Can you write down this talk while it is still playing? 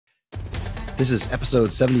This is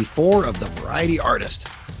episode 74 of The Variety Artist.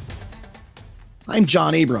 I'm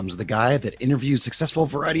John Abrams, the guy that interviews successful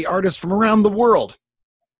variety artists from around the world.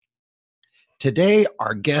 Today,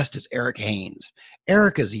 our guest is Eric Haines.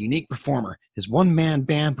 Eric is a unique performer. His one-man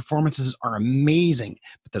band performances are amazing,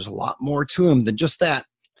 but there's a lot more to him than just that.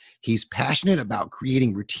 He's passionate about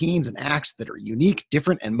creating routines and acts that are unique,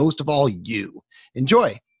 different, and most of all, you.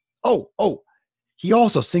 Enjoy. He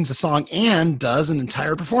also sings a song and does an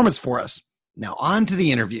entire performance for us. Now on to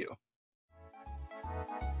the interview.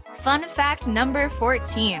 Fun fact number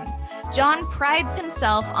 14. John prides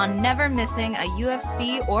himself on never missing a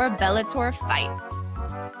UFC or Bellator fight.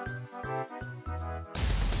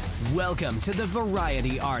 Welcome to The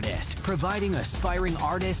Variety Artist, providing aspiring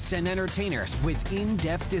artists and entertainers with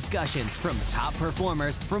in-depth discussions from top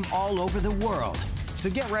performers from all over the world. So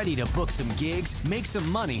get ready to book some gigs, make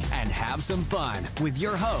some money, and have some fun with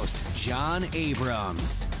your host, John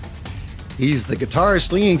Abrams. He's the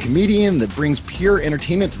guitar-slinging comedian that brings pure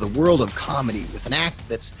entertainment to the world of comedy with an act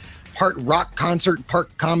that's part rock concert,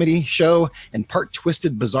 part comedy show, and part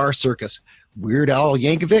twisted bizarre circus. Weird Al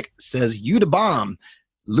Yankovic says, "You the bomb."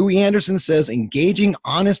 Louis Anderson says, "Engaging,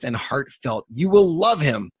 honest, and heartfelt. You will love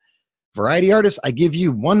him." Variety artist, I give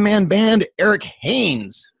you one-man band, Eric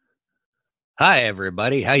Haines. Hi,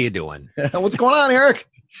 everybody. How you doing? What's going on, Eric?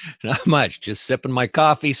 Not much. Just sipping my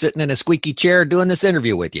coffee, sitting in a squeaky chair, doing this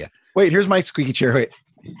interview with you. Wait, here's my squeaky chair. Wait.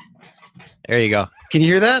 There you go. Can you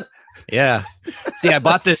hear that? Yeah. See, I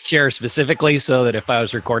bought this chair specifically so that if I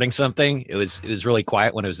was recording something, it was really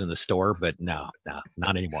quiet when I was in the store, but no,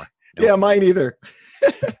 not anymore. Nope. Yeah, mine either.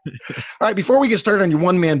 All right, before we get started on your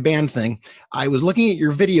one-man band thing, I was looking at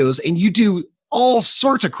your videos, and you do all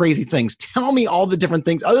sorts of crazy things. Tell me all the different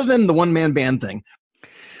things other than the one-man band thing.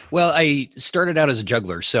 Well, I started out as a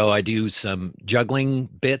juggler, so I do some juggling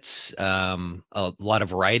bits, a lot of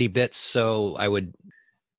variety bits. So I would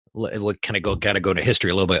kind of gotta go to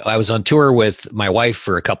history a little bit. I was on tour with my wife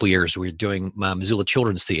for a couple of years. We were doing Missoula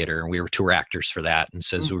Children's Theater, and we were tour actors for that. And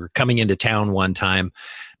so as we were coming into town one time,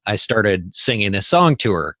 I started singing a song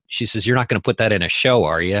to her. She says, "You're not going to put that in a show,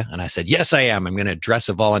 are you?" And I said, "Yes, I am. I'm going to dress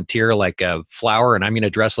a volunteer like a flower, and I'm going to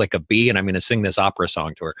dress like a bee, and I'm going to sing this opera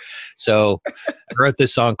song to her." So I wrote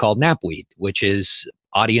this song called Knapweed, which is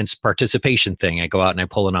audience participation thing. I go out and I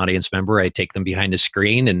pull an audience member, I take them behind a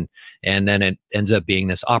screen, and then it ends up being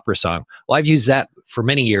this opera song. Well, I've used that for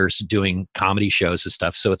many years doing comedy shows and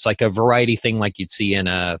stuff. So it's like a variety thing like you'd see in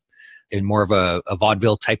more of a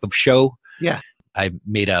vaudeville type of show. Yeah. I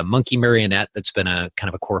made a monkey marionette that's been a kind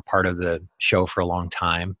of a core part of the show for a long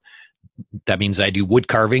time. That means I do wood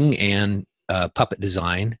carving and puppet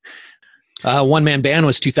design. One-man band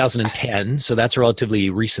was 2010, so that's a relatively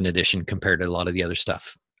recent addition compared to a lot of the other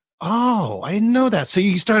stuff. Oh, I didn't know that. So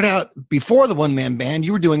you started out before the one-man band.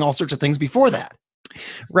 You were doing all sorts of things before that.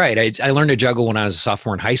 Right. I learned to juggle when I was a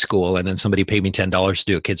sophomore in high school, and then somebody paid me $10 to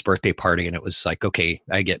do a kid's birthday party, and it was like, okay,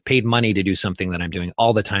 I get paid money to do something that I'm doing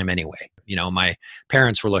all the time anyway. You know, my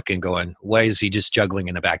parents were looking, going, why is he just juggling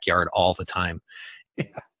in the backyard all the time? Yeah.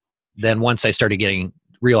 Then once I started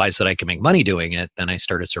realized that I could make money doing it, then I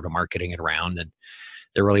started sort of marketing it around, and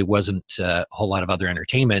there really wasn't a whole lot of other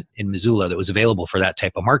entertainment in Missoula that was available for that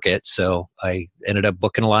type of market. So I ended up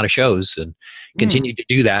booking a lot of shows and continued to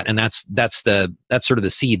do that. And that's sort of the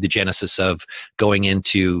seed, the genesis of going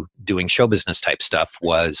into doing show business type stuff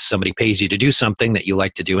was somebody pays you to do something that you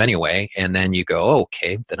like to do anyway. And then you go, oh,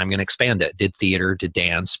 okay, then I'm going to expand it. Did theater, did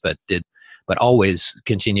dance, but always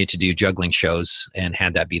continued to do juggling shows and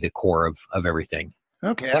had that be the core of everything.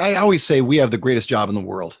 Okay. I always say we have the greatest job in the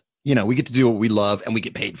world. You know, we get to do what we love and we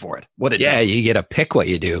get paid for it. What a job. You get to pick what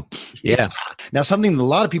you do. Yeah. Now, something that a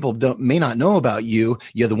lot of people may not know about you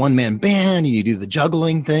have the one-man band, you do the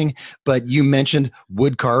juggling thing, but you mentioned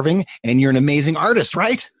wood carving, and you're an amazing artist,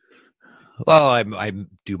 right? Well, I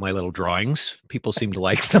do my little drawings. People seem to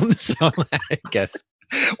like them, so I guess.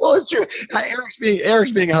 Well, it's true.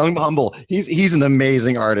 Eric's being humble. He's an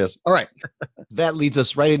amazing artist. All right. That leads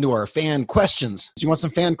us right into our fan questions. Do you want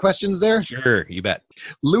some fan questions there? Sure, you bet.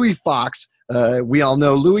 Louis Fox. We all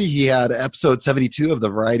know Louis. He had episode 72 of The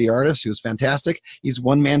Variety Artist. He was fantastic. He's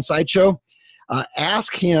one-man sideshow.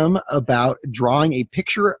 Ask him about drawing a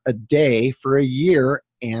picture a day for a year,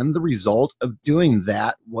 and the result of doing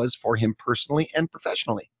that was for him personally and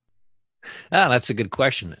professionally. That's a good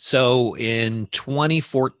question. So in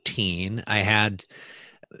 2014, I had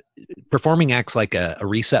performing acts like a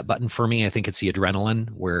reset button for me. I think it's the adrenaline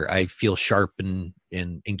where I feel sharp and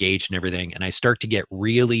engaged and everything. And I start to get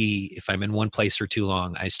really, if I'm in one place for too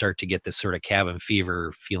long, I start to get this sort of cabin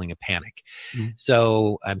fever feeling of panic. Mm-hmm.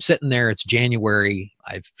 So I'm sitting there, it's January.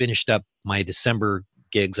 I've finished up my December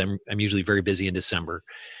gigs. I'm usually very busy in December,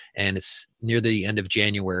 and it's near the end of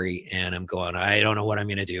January, and I'm going, I don't know what I'm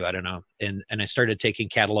going to do. I don't know. And I started taking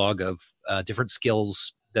catalog of different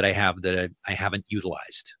skills that I have that I haven't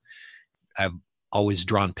utilized. I've always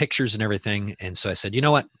drawn pictures and everything. And so I said, you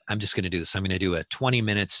know what? I'm just going to do this. I'm going to do a 20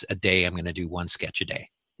 minutes a day. I'm going to do one sketch a day.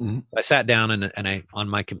 Mm-hmm. I sat down and I on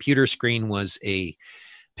my computer screen was a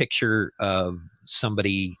picture of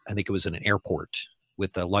somebody, I think it was in an airport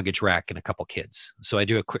with a luggage rack and a couple kids. So I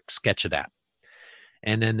do a quick sketch of that.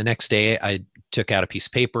 And then the next day I took out a piece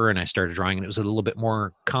of paper and I started drawing, and it was a little bit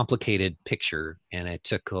more complicated picture. And it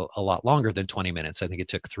took a lot longer than 20 minutes. I think it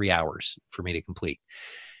took 3 hours for me to complete.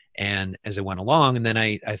 And as I went along, and then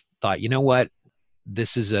I thought, you know what,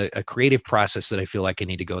 this is a creative process that I feel like I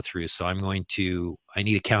need to go through. So I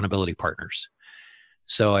need accountability partners.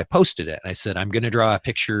 So I posted it. I said, I'm going to draw a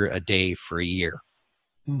picture a day for a year.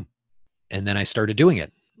 And then I started doing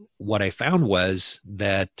it. What I found was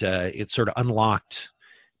that it sort of unlocked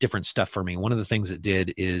different stuff for me. One of the things it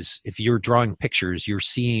did is if you're drawing pictures, you're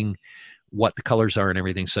seeing what the colors are and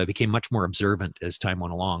everything. So I became much more observant as time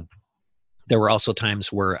went along. There were also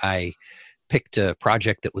times where I picked a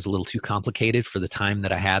project that was a little too complicated for the time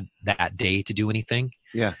that I had that day to do anything.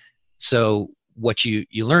 Yeah. So what you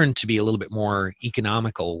learn to be a little bit more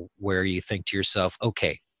economical, where you think to yourself,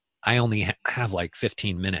 okay, I only have like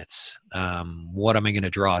 15 minutes. What am I going to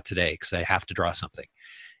draw today? Because I have to draw something.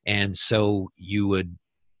 And so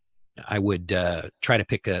I would try to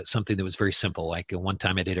pick something that was very simple. Like one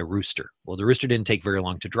time I did a rooster. Well, the rooster didn't take very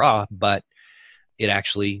long to draw, but it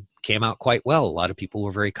actually came out quite well. A lot of people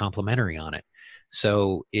were very complimentary on it.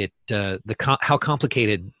 So how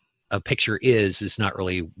complicated a picture is not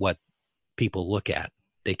really what people look at.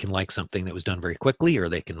 They can like something that was done very quickly, or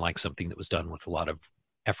they can like something that was done with a lot of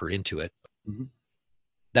effort into it. Mm-hmm.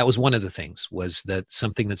 That was one of the things, was that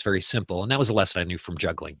something that's very simple. And that was a lesson I knew from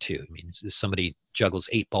juggling too. I mean, if somebody juggles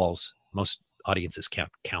 8 balls, most audiences can't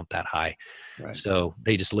count that high. Right. So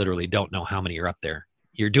they just literally don't know how many are up there.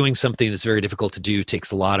 You're doing something that's very difficult to do,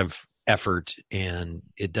 takes a lot of effort, and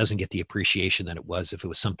it doesn't get the appreciation that it was if it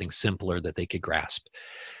was something simpler that they could grasp.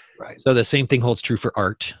 Right. So the same thing holds true for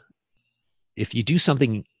art. If you do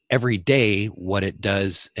something every day, what it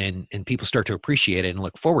does, and people start to appreciate it and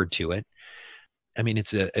look forward to it, I mean,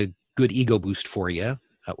 it's a good ego boost for you.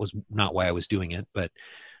 That was not why I was doing it, but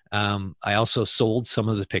I also sold some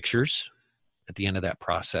of the pictures at the end of that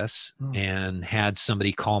process and had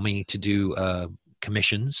somebody call me to do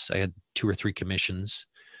commissions. I had 2 or 3 commissions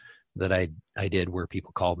that I did where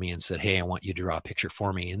people called me and said, hey, I want you to draw a picture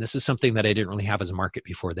for me. And this is something that I didn't really have as a market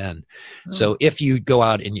before then. So if you go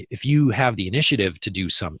out and if you have the initiative to do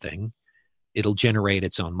something, it'll generate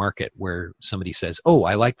its own market where somebody says, oh,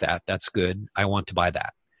 I like that. That's good. I want to buy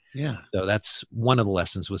that. Yeah. So that's one of the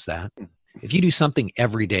lessons, was that if you do something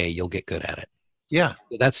every day, you'll get good at it. Yeah.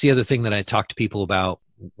 So that's the other thing that I talk to people about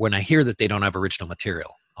when I hear that they don't have original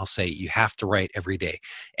material. I'll say, you have to write every day.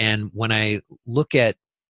 And when I look at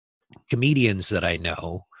comedians that I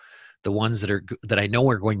know, the ones that I know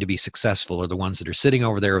are going to be successful are the ones that are sitting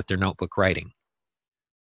over there with their notebook writing.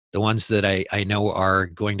 The ones that I know are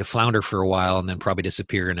going to flounder for a while and then probably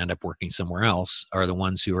disappear and end up working somewhere else are the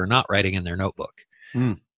ones who are not writing in their notebook.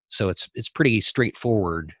 So it's pretty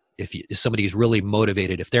straightforward. If somebody is really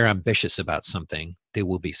motivated, if they're ambitious about something, they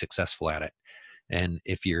will be successful at it. And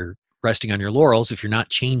if you're resting on your laurels, if you're not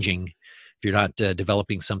changing, if you're not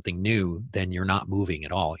developing something new, then you're not moving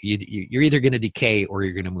at all. You're either going to decay or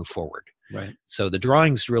you're going to move forward. Right. So the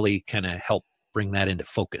drawings really kind of help bring that into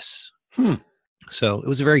focus. So it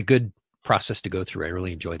was a very good process to go through. I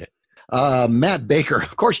really enjoyed it. Matt Baker,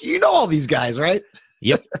 of course, you know all these guys, right?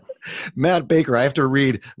 Yep. Matt Baker, I have to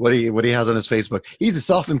read what he has on his Facebook. He's a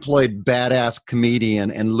self-employed badass comedian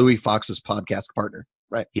and Louis Fox's podcast partner.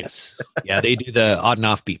 Right. Yes. Yeah, they do the Odd and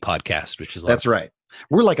Offbeat podcast, which is that's right.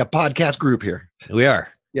 We're like a podcast group here. We are.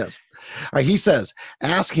 Yes. All right. He says,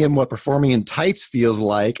 ask him what performing in tights feels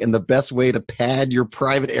like and the best way to pad your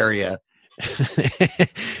private area.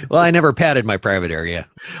 Well, I never padded my private area.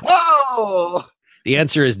 Oh! The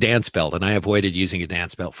answer is dance belt, and I avoided using a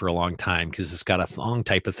dance belt for a long time because it's got a thong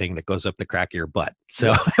type of thing that goes up the crack of your butt.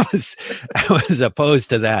 So I was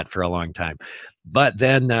opposed to that for a long time. But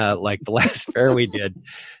then, like the last fair we did,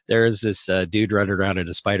 there's this dude running around in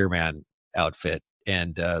a Spider-Man outfit,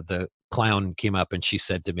 and the clown came up and she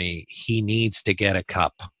said to me, he needs to get a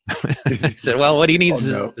cup. I said, well, what he needs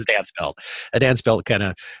is a dance belt. A dance belt kind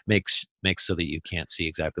of makes so that you can't see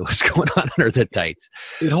exactly what's going on under the tights.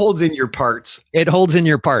 It holds in your parts. It holds in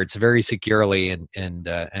your parts very securely and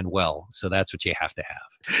well. So that's what you have to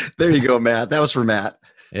have. There you go, Matt. That was for Matt.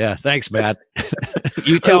 Yeah, thanks, Matt.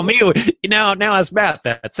 You tell me. Now ask Matt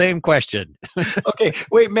that same question. Okay,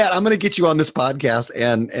 wait, Matt, I'm going to get you on this podcast,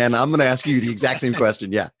 and I'm going to ask you the exact same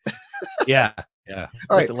question. Yeah. Yeah.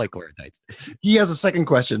 All What's right. it like wearing tights? He has a second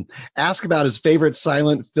question. Ask about his favorite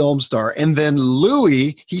silent film star. And then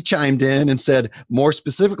Louis, he chimed in and said, more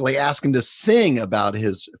specifically, ask him to sing about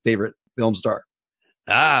his favorite film star.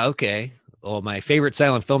 Okay. Well, my favorite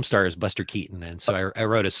silent film star is Buster Keaton. And so I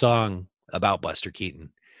wrote a song about Buster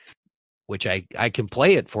Keaton, which I can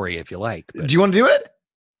play it for you if you like. Do you want to do it?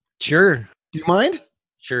 Sure. Do you mind?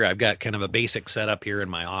 Sure. I've got kind of a basic setup here in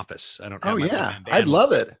my office. I don't have Oh, my yeah. band, I'd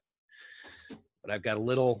love it. But I've got a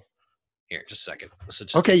little here, just a second.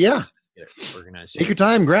 Okay, yeah. Get it organized. Take your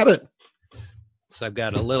time, grab it. So I've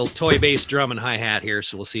got a little toy bass drum and hi-hat here,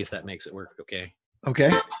 so we'll see if that makes it work. Okay. Okay.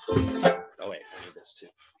 Oh wait, I need this too.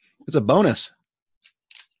 It's a bonus.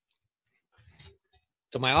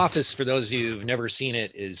 So my office, for those of you who've never seen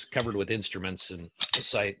it, is covered with instruments, and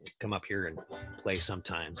so I come up here and play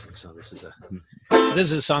sometimes. And so this is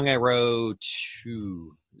a song I wrote.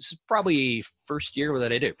 This is probably first year that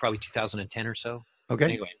I did it, probably 2010 or so. Okay.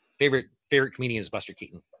 Anyway, favorite comedian is Buster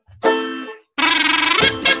Keaton.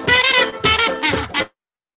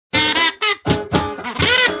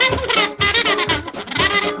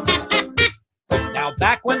 Now,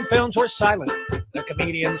 back when films were silent, the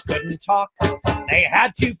comedians couldn't talk. They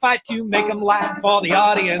had to fight to make them laugh, or the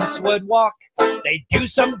audience would walk. They do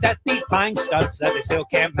some death-defying stunts that they still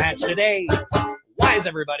can't match today. Why is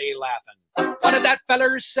everybody laughing? What did that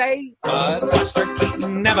feller say? But Buster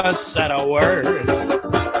Keaton never said a word.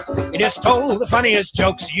 He just told the funniest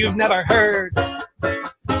jokes you've never heard.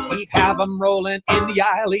 He'd have him rolling in the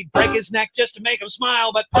aisle, he'd break his neck just to make him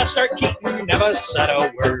smile, but Buster Keaton never said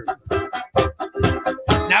a word.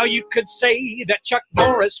 Now you could say that Chuck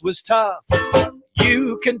Norris was tough.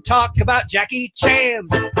 You can talk about Jackie Chan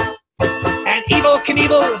and Evel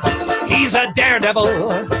Knievel, he's a daredevil.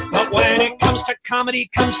 But when it comes to comedy,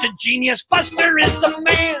 comes to genius, Buster is the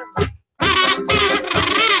man.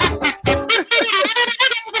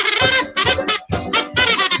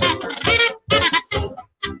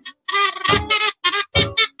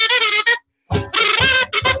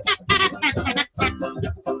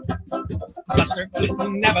 Buster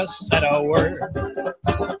Keaton never said a word.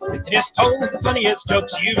 He just told the funniest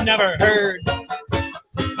jokes you've never heard.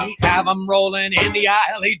 He'd have him rolling in the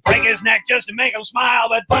aisle, he'd break his neck just to make him smile,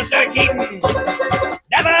 but Buster Keaton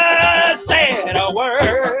never said a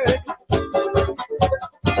word.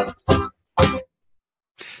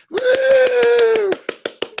 Woo!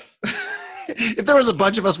 If there was a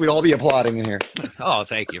bunch of us, we'd all be applauding in here. Oh,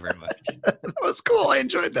 thank you very much. That was cool. I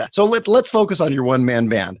enjoyed that. So let's focus on your one-man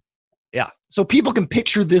band. Yeah. So people can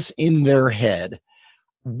picture this in their head.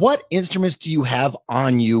 What instruments do you have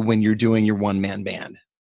on you when you're doing your one-man band?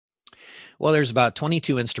 Well, there's about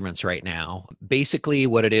 22 instruments right now. Basically,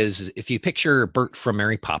 what it is, if you picture Bert from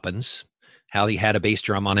Mary Poppins, how he had a bass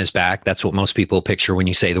drum on his back, that's what most people picture when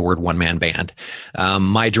you say the word one-man band.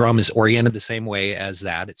 My drum is oriented the same way as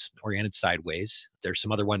that. It's oriented sideways. There's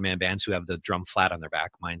some other one-man bands who have the drum flat on their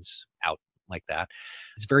back. Mine's out like that.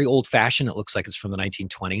 It's very old-fashioned. It looks like it's from the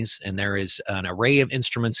 1920s, and there is an array of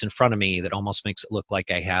instruments in front of me that almost makes it look like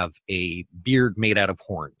I have a beard made out of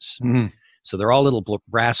horns. Mm-hmm. So they're all little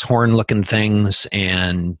brass horn-looking things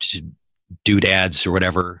and doodads or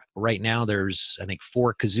whatever. Right now, there's, I think,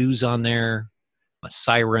 4 kazoos on there, a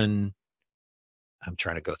siren. I'm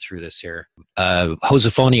trying to go through this here.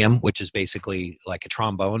 Hosophonium, which is basically like a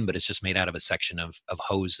trombone, but it's just made out of a section of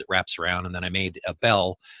hose that wraps around. And then I made a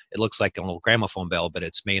bell. It looks like a little gramophone bell, but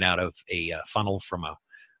it's made out of a funnel from a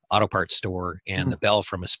auto parts store and the bell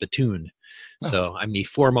from a spittoon. Oh. So I'm the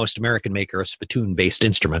foremost American maker of spittoon-based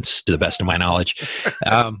instruments, to the best of my knowledge.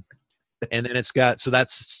 And then it's got, so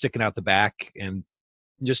that's sticking out the back, and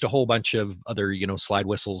just a whole bunch of other, slide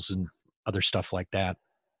whistles and other stuff like that.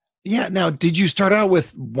 Yeah. Now, did you start out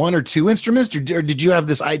with 1 or 2 instruments, or did you have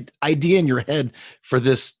this idea in your head for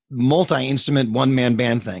this multi-instrument one-man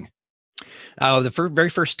band thing? The very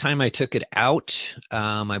first time I took it out,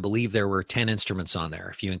 I believe there were 10 instruments on there.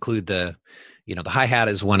 If you include the hi-hat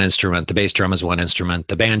is 1 instrument, the bass drum is 1 instrument,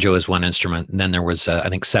 the banjo is 1 instrument, and then there was, I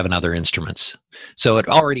think, 7 other instruments. So it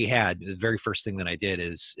already had, the very first thing that I did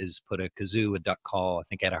is put a kazoo, a duck call, I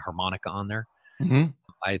think I had a harmonica on there. Mm-hmm.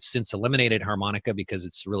 I've since eliminated harmonica because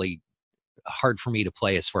it's really hard for me to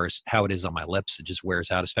play as far as how it is on my lips. It just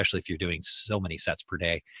wears out, especially if you're doing so many sets per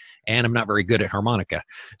day. And I'm not very good at harmonica.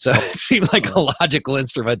 So it seemed like a logical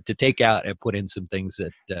instrument to take out and put in some things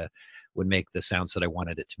that would make the sounds that I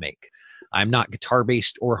wanted it to make. I'm not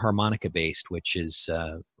guitar-based or harmonica-based, which is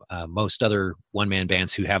most other one-man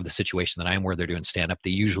bands who have the situation that I am where they're doing stand-up, they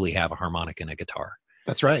usually have a harmonica and a guitar.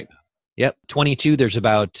 That's right. Yep. 22, there's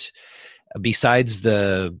about, besides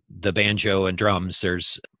the banjo and drums,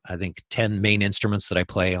 there's, I think, 10 main instruments that I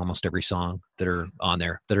play almost every song that are on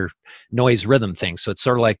there that are noise rhythm things. So it's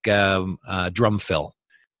sort of like drum fill.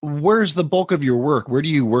 Where's the bulk of your work? Where do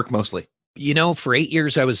you work mostly? For 8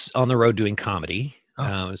 years, I was on the road doing comedy.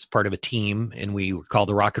 I was part of a team, and we were called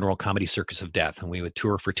the Rock and Roll Comedy Circus of Death, and we would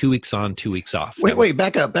tour for 2 weeks on, 2 weeks off. Wait,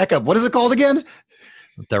 back up. What is it called again?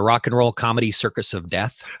 The Rock and Roll Comedy Circus of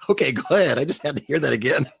Death. Okay, go ahead. I just had to hear that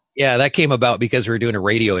again. Yeah, that came about because we were doing a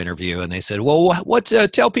radio interview, and they said, well,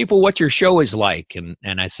 tell people what your show is like.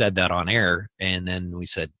 And I said that on air, and then we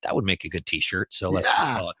said, that would make a good T-shirt, so let's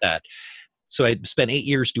call it that. So I spent 8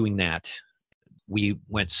 years doing that. We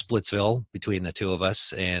went Splitsville between the two of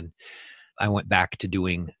us, and I went back to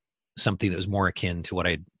doing something that was more akin to what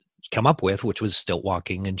I'd come up with, which was stilt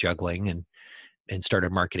walking and juggling, and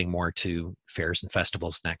started marketing more to fairs and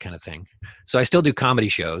festivals and that kind of thing. So I still do comedy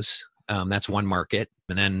shows. That's one market.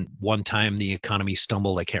 And then one time the economy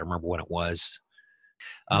stumbled. I can't remember when it was.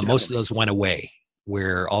 Most of those went away,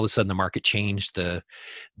 where all of a sudden the market changed. The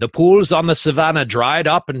pools on the savannah dried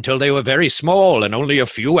up until they were very small and only a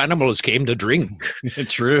few animals came to drink.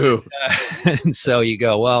 True. And so you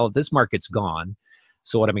go, well, this market's gone.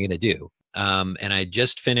 So what am I going to do? And I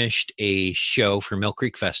just finished a show for Mill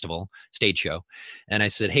Creek Festival, stage show. And I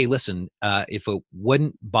said, hey, listen, if it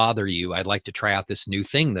wouldn't bother you, I'd like to try out this new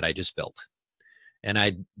thing that I just built. And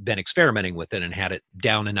I'd been experimenting with it and had it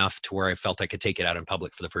down enough to where I felt I could take it out in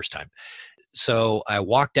public for the first time. So I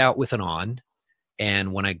walked out with it on.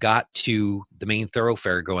 And when I got to the main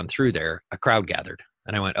thoroughfare going through there, a crowd gathered.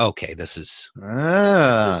 And I went, okay, this is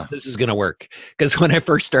going to work. Because when I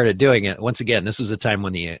first started doing it, once again, this was a time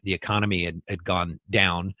when the economy had gone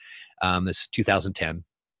down. This is 2010.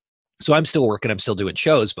 So I'm still working. I'm still doing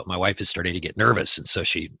shows, but my wife is starting to get nervous. And so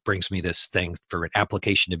she brings me this thing for an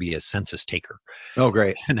application to be a census taker. Oh,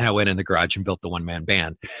 great. And I went in the garage and built the one-man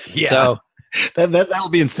band. Yeah. So that'll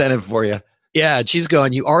be incentive for you. Yeah, she's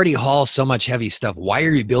going, you already haul so much heavy stuff. Why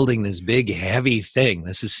are you building this big, heavy thing?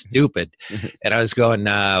 This is stupid. And I was going,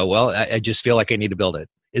 well, I just feel like I need to build it.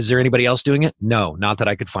 Is there anybody else doing it? No, not that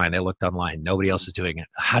I could find. I looked online. Nobody else is doing it.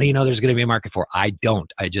 How do you know there's going to be a market for it? I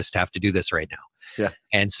don't. I just have to do this right now. Yeah.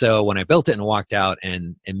 And so when I built it and walked out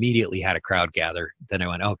and immediately had a crowd gather, then I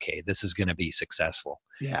went, okay, this is going to be successful.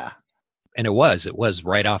 Yeah. And it was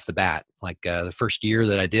right off the bat. Like the first year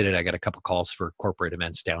that I did it, I got a couple calls for corporate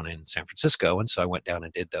events down in San Francisco. And so I went down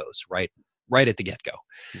and did those right at the get-go.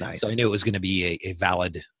 Nice. So I knew it was going to be a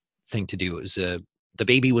valid thing to do. It was the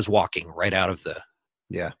baby was walking right out of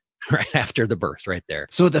right after the birth right there.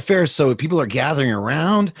 So at the fair, so people are gathering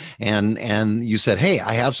around and you said, hey,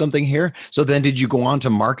 I have something here. So then did you go on to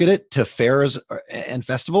market it to fairs and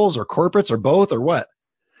festivals or corporates or both or what?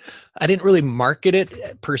 I didn't really market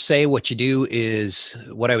it per se. What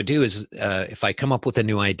I would do is if I come up with a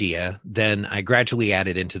new idea, then I gradually add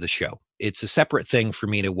it into the show. It's a separate thing for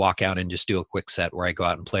me to walk out and just do a quick set where I go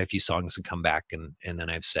out and play a few songs and come back. And then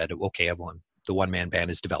I've said, okay, the one-man band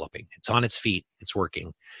is developing. It's on its feet. It's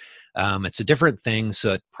working. It's a different thing.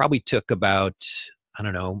 So it probably took about,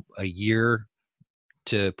 a year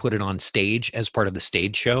to put it on stage as part of the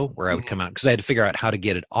stage show where I would come out because I had to figure out how to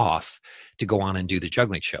get it off to go on and do the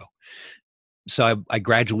juggling show. So I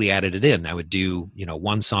gradually added it in. I would do,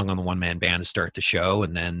 one song on the one-man band to start the show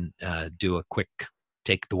and then do a quick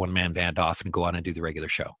take the one-man band off and go on and do the regular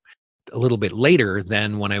show. A little bit later,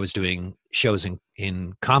 then when I was doing shows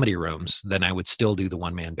in comedy rooms, then I would still do the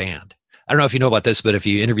one-man band. I don't know if you know about this, but if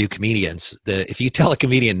you interview comedians, if you tell a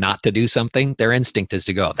comedian not to do something, their instinct is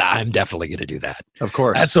to go, I'm definitely going to do that. Of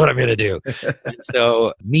course. That's what I'm going to do.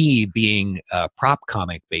 So me being a prop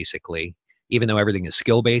comic, basically, even though everything is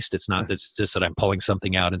skill-based, it's not just that I'm pulling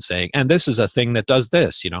something out and saying, and this is a thing that does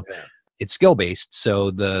this, Yeah. It's skill-based.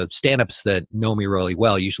 So the stand-ups that know me really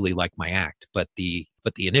well usually like my act, but the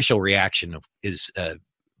initial reaction is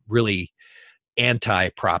really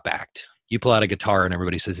anti-prop act. You pull out a guitar and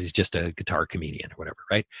everybody says he's just a guitar comedian or whatever,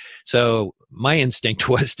 right? So my instinct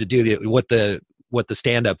was to do what the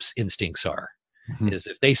stand-ups instincts are. is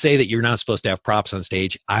if they say that you're not supposed to have props on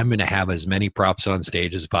stage, I'm going to have as many props on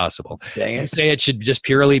stage as possible. Dang it. You say it should just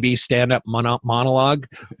purely be stand-up monologue.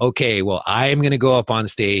 Okay, well, I'm going to go up on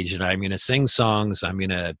stage and I'm going to sing songs. I'm going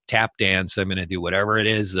to tap dance. I'm going to do whatever it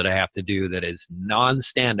is that I have to do that is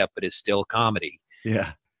non-stand-up but is still comedy.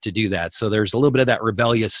 Yeah. To do that. So there's a little bit of that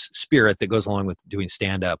rebellious spirit that goes along with doing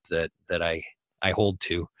stand-up that I hold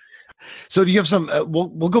to. So do you have some, we'll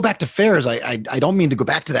go back to fairs. I don't mean to go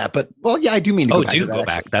back to that, but well, yeah, I do mean to go back to that. Go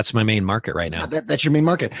back. That's my main market right now. That's your main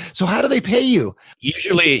market. So how do they pay you?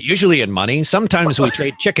 Usually in money. Sometimes we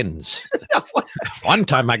trade chickens. One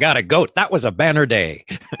time I got a goat. That was a banner day.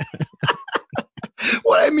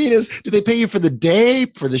 What I mean is, do they pay you for the day,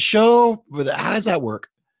 for the show, how does that work?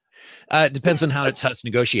 It depends on how it's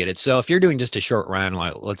negotiated. So if you're doing just a short run,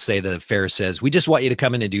 like let's say the fair says, we just want you to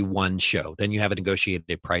come in and do one show, then you have a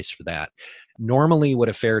negotiated price for that. Normally what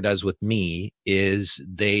a fair does with me is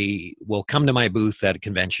they will come to my booth at a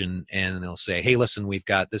convention and they'll say, hey, listen, we've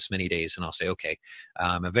got this many days. And I'll say, okay,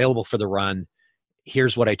 I'm available for the run.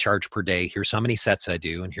 Here's what I charge per day. Here's how many sets I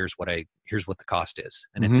do. And here's what the cost is.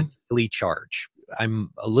 And it's a daily charge. I'm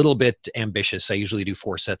a little bit ambitious. I usually do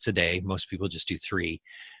 4 sets a day. Most people just do 3.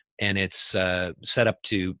 And it's set up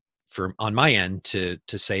on my end to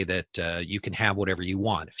say that you can have whatever you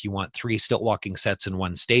want. If you want 3 stilt walking sets in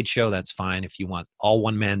one stage show, that's fine. If you want all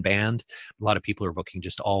one-man band, a lot of people are booking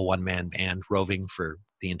just all one-man band roving for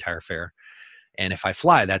the entire fair. And if I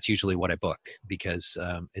fly, that's usually what I book because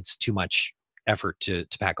it's too much effort to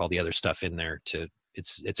pack all the other stuff in there.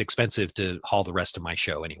 It's expensive to haul the rest of my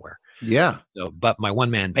show anywhere. Yeah. So, but my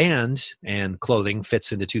one-man band and clothing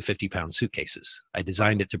fits into 2 50-pound suitcases. I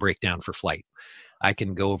designed it to break down for flight. I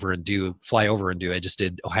can fly over and do. I just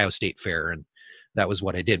did Ohio State Fair, and that was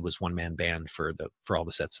what I did, was one-man band for all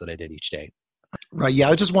the sets that I did each day. Right. Yeah.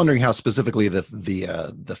 I was just wondering how specifically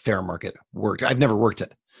the fair market worked. I've never worked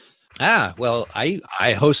it. Well,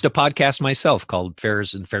 I host a podcast myself called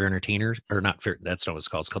Fairs and Fair Entertainer, or not Fair. That's not what it's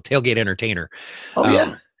called. It's called Tailgate Entertainer. Oh,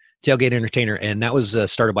 yeah. Tailgate Entertainer. And that was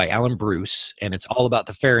started by Alan Bruce. And it's all about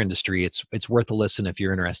the fair industry. It's worth a listen if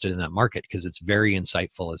you're interested in that market because it's very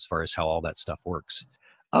insightful as far as how all that stuff works.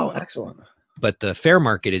 Oh, excellent. But the fair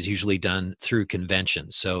market is usually done through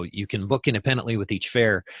conventions. So you can book independently with each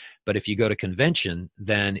fair. But if you go to convention,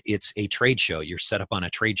 then it's a trade show. You're set up on a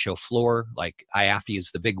trade show floor. Like IAFE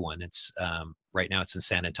is the big one. It's right now it's in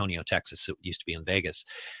San Antonio, Texas. It used to be in Vegas.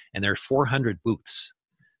 And there are 400 booths.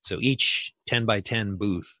 So each 10 by 10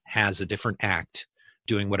 booth has a different act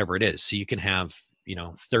doing whatever it is. So you can have,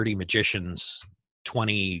 30 magicians,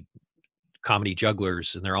 20 comedy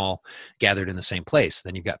jugglers, and they're all gathered in the same place.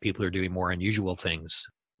 Then you've got people who are doing more unusual things.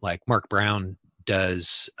 Like Mark Brown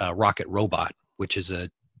does Rocket Robot, which is a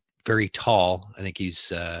very tall, I think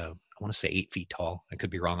he's, I want to say 8 feet tall. I could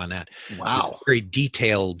be wrong on that. Wow. It's a very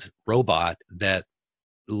detailed robot that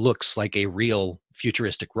looks like a real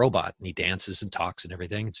futuristic robot, and he dances and talks and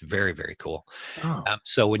everything. It's very, very cool. Oh.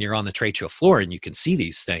 So when you're on the trade show floor and you can see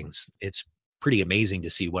these things, it's pretty amazing to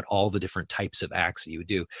see what all the different types of acts that you would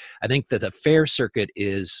do. I think that the fair circuit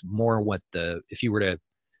is more if you were to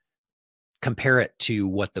compare it to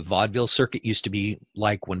what the vaudeville circuit used to be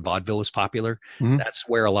like when vaudeville was popular, that's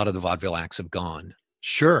where a lot of the vaudeville acts have gone.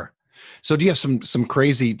 Sure. So do you have some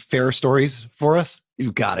crazy fair stories for us?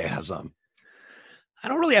 You've got to have some. I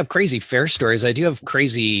don't really have crazy fair stories. I do have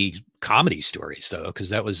crazy comedy stories, though, because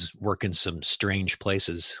that was working some strange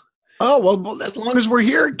places. Oh, well, as long as we're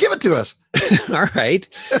here, give it to us. All right.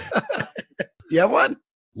 Do you have one?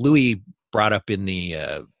 Louis brought up in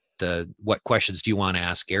the what questions do you want to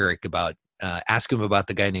ask Eric about? Ask him about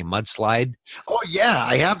the guy named Mudslide. Oh, yeah,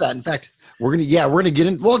 I have that. In fact, we're gonna get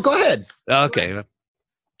in. Well, go ahead. Okay.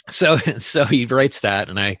 So he writes that,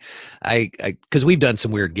 and I, because we've done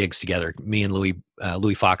some weird gigs together. Me and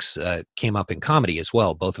Louis Fox came up in comedy as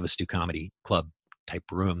well. Both of us do comedy club type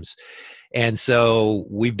rooms, and so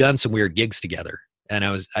we've done some weird gigs together. And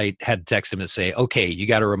I had to text him and say, okay, you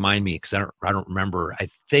got to remind me because I don't remember. I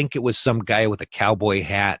think it was some guy with a cowboy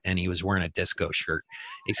hat and he was wearing a disco shirt.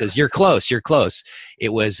 He says, "You're close, you're close."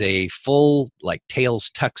 It was a full like tails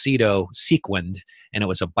tuxedo sequined, and it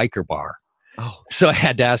was a biker bar. Oh, so I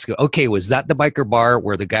had to ask him, okay, was that the biker bar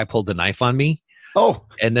where the guy pulled the knife on me? Oh,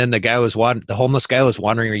 and then the homeless guy was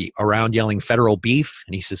wandering around yelling "federal beef,"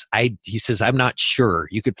 and he says, "I'm not sure.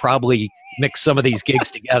 You could probably mix some of these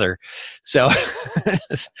gigs together." So,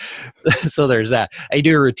 so there's that. I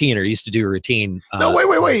do a routine, or used to do a routine. No,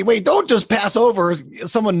 wait! Don't just pass over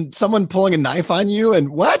someone pulling a knife on you and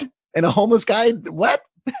what? And a homeless guy, what?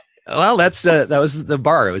 Well, that was the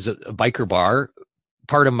bar. It was a biker bar.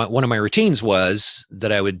 Part of one of my routines was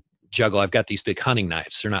that I would juggle. I've got these big hunting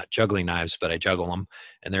knives. They're not juggling knives, but I juggle them.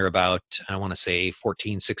 And they're about, I want to say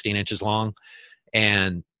 14, 16 inches long.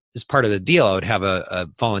 And as part of the deal, I would have a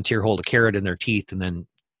volunteer hold a carrot in their teeth and then,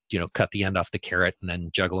 cut the end off the carrot and then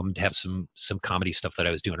juggle them to have some comedy stuff that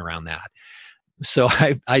I was doing around that. So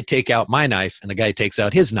I take out my knife and the guy takes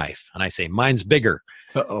out his knife and I say, mine's bigger.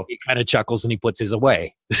 Uh-oh. He kind of chuckles and he puts his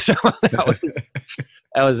away. So that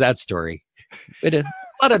was that story. But a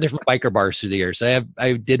lot of different biker bars through the years.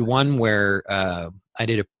 I did one where I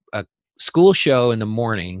did a school show in the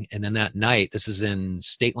morning, and then that night, this is in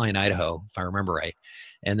State Line, Idaho, if I remember right,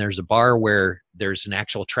 and there's a bar where there's an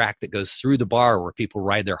actual track that goes through the bar where people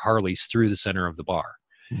ride their Harleys through the center of the bar.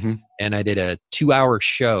 Mm-hmm. And I did a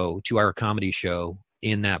 2-hour comedy show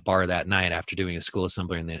in that bar that night after doing a school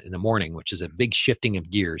assembly in the morning, which is a big shifting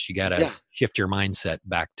of gears. You got to shift your mindset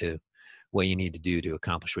back to what you need to do to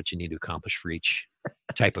accomplish what you need to accomplish for each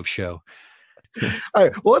type of show. All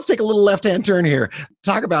right. Well, let's take a little left-hand turn here.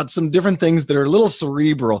 Talk about some different things that are a little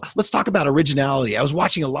cerebral. Let's talk about originality. I was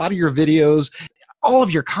watching a lot of your videos, all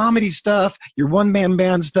of your comedy stuff, your one-man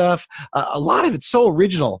band stuff. A lot of it's so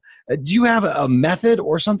original. Do you have a method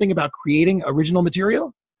or something about creating original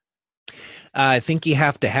material? I think you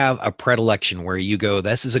have to have a predilection where you go,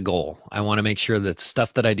 this is a goal. I want to make sure that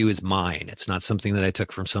stuff that I do is mine. It's not something that I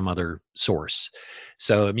took from some other source.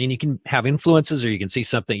 So, I mean, you can have influences or you can see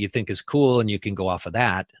something you think is cool and you can go off of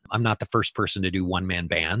that. I'm not the first person to do one-man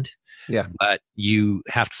band. Yeah. But you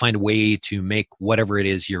have to find a way to make whatever it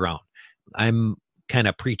is your own. I'm kind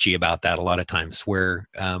of preachy about that a lot of times where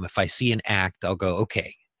if I see an act, I'll go,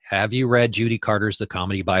 okay, have you read Judy Carter's The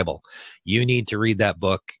Comedy Bible? You need to read that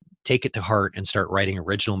book. Take it to heart and start writing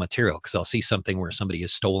original material, because I'll see something where somebody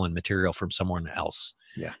has stolen material from someone else.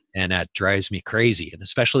 Yeah. And that drives me crazy. And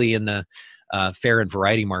especially in the fair and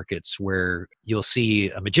variety markets where you'll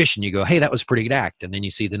see a magician, you go, hey, that was a pretty good act. And then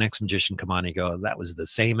you see the next magician come on and you go, that was the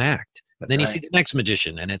same act. But then you see the next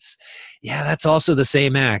magician and it's, that's also the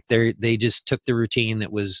same act. They just took the routine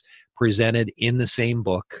that was presented in the same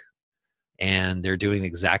book and they're doing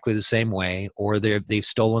exactly the same way, or they've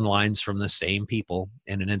stolen lines from the same people,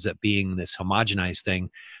 and it ends up being this homogenized thing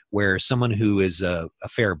where someone who is a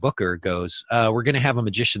fair booker goes, we're going to have a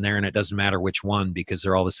magician there and it doesn't matter which one because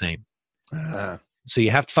they're all the same. So you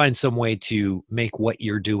have to find some way to make what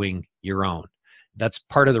you're doing your own. That's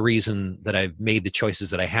part of the reason that I've made the choices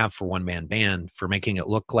that I have for one-man band, for making it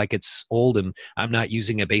look like it's old. And I'm not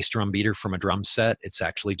using a bass drum beater from a drum set. It's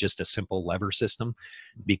actually just a simple lever system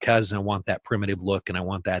because I want that primitive look and I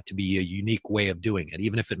want that to be a unique way of doing it.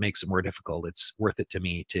 Even if it makes it more difficult, it's worth it to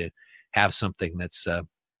me to have something that's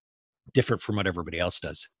different from what everybody else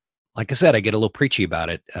does. Like I said, I get a little preachy about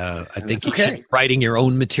it. I think you should be writing your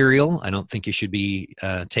own material. I don't think you should be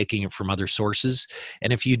taking it from other sources.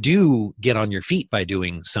 And if you do get on your feet by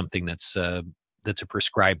doing something that's a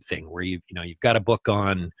prescribed thing, where you've got a book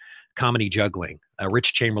on comedy juggling.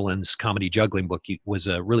 Rich Chamberlain's comedy juggling book was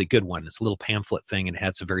a really good one. It's a little pamphlet thing and it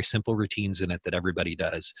had some very simple routines in it that everybody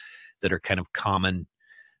does that are kind of common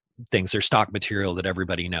things. They're stock material that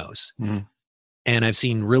everybody knows. Mm-hmm. And I've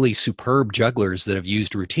seen really superb jugglers that have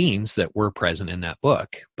used routines that were present in that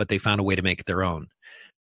book, but they found a way to make it their own.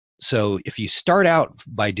 So if you start out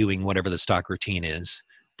by doing whatever the stock routine is,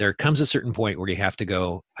 there comes a certain point where you have to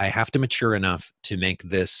go, I have to mature enough to make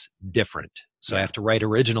this different. So I have to write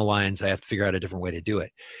original lines. I have to figure out a different way to do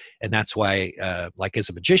it. And that's why, like as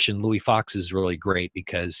a magician, Louis Fox is really great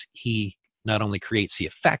because he not only creates the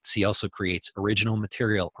effects, he also creates original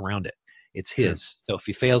material around it. It's his. So if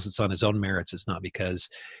he fails, it's on his own merits. It's not because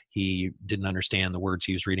he didn't understand the words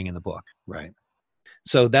he was reading in the book. Right.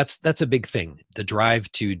 So that's a big thing, the drive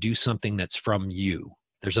to do something that's from you.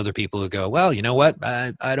 There's other people who go, well, you know what?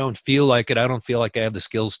 I don't feel like it. I don't feel like I have the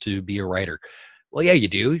skills to be a writer. Well, yeah, you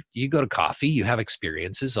do. You go to coffee, you have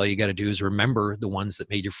experiences. All you got to do is remember the ones that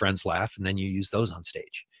made your friends laugh, and then you use those on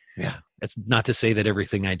stage. Yeah. That's not to say that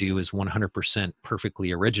everything I do is 100%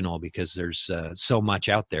 perfectly original, because there's so much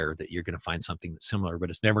out there that you're going to find something that's similar, but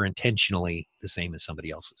it's never intentionally the same as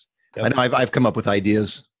somebody else's. I know I've come up with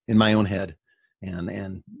ideas in my own head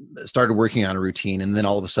and started working on a routine. And then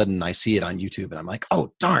all of a sudden I see it on YouTube and I'm like,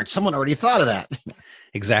 oh, darn, someone already thought of that.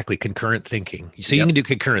 Exactly. Concurrent thinking. So you can do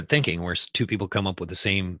concurrent thinking where two people come up with the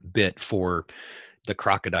same bit for the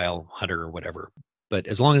crocodile hunter or whatever. But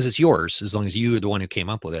as long as it's yours, as long as you are the one who came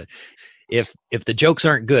up with it, if the jokes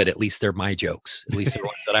aren't good, at least they're my jokes. At least they're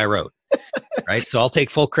ones that I wrote. Right. So I'll take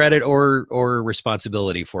full credit or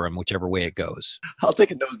responsibility for them, whichever way it goes. I'll take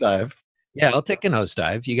a nosedive. Yeah, I'll take a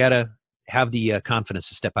nosedive. You got to have the confidence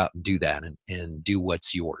to step out and do that and do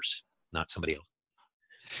what's yours, not somebody else.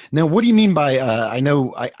 Now, what do you mean by, I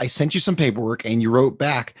know I sent you some paperwork and you wrote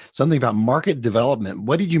back something about market development.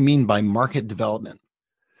 What did you mean by market development?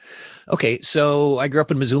 Okay, so I grew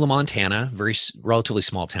up in Missoula, Montana, relatively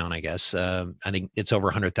small town, I guess. I think it's over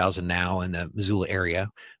 100,000 now in the Missoula area.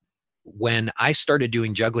 When I started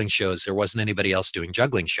doing juggling shows, there wasn't anybody else doing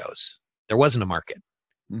juggling shows. There wasn't a market.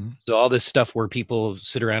 Mm-hmm. So all this stuff where people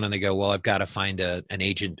sit around and they go, well, I've got to find an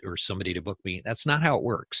agent or somebody to book me. That's not how it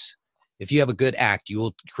works. If you have a good act, you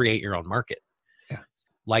will create your own market. Yeah.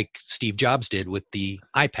 Like Steve Jobs did with the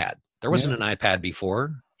iPad. There wasn't an iPad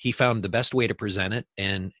before. He found the best way to present it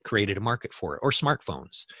and created a market for it. Or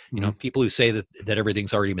smartphones. Mm-hmm. You know, people who say that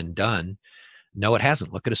everything's already been done. No, it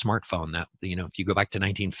hasn't. Look at a smartphone. That, you know, if you go back to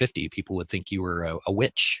 1950, people would think you were a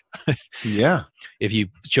witch. Yeah. If you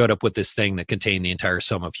showed up with this thing that contained the entire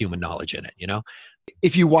sum of human knowledge in it, you know?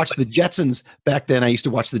 If you watch the Jetsons back then, I used to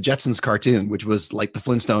watch the Jetsons cartoon, which was like the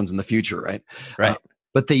Flintstones in the future, right? Right.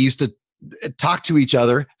 But they used to talk to each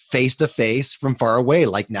other face to face from far away.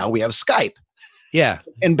 Like now we have Skype. Yeah.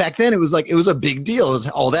 And back then it was a big deal. It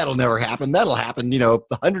was, oh, that'll never happen. That'll happen, you know,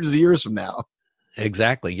 hundreds of years from now.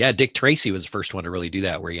 Exactly. Yeah. Dick Tracy was the first one to really do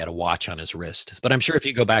that, where he had a watch on his wrist. But I'm sure if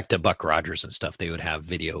you go back to Buck Rogers and stuff, they would have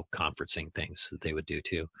video conferencing things that they would do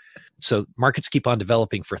too. So markets keep on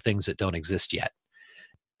developing for things that don't exist yet.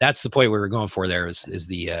 That's the point we were going for there is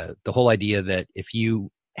the whole idea that if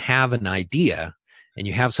you have an idea and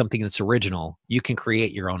you have something that's original, you can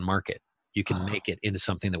create your own market. You can make it into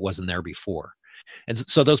something that wasn't there before. And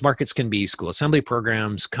so those markets can be school assembly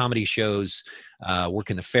programs, comedy shows, work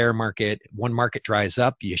in the fair market. One market dries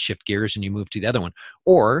up, you shift gears and you move to the other one.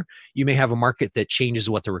 Or you may have a market that changes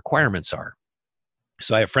what the requirements are.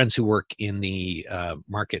 So I have friends who work in the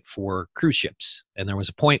market for cruise ships. And there was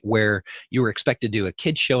a point where you were expected to do a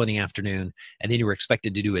kid's show in the afternoon, and then you were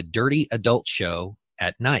expected to do a dirty adult show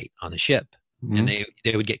at night on the ship. Mm-hmm. And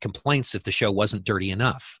they would get complaints if the show wasn't dirty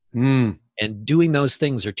enough. Mm. And doing those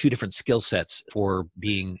things are two different skill sets for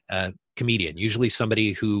being a comedian. Usually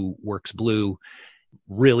somebody who works blue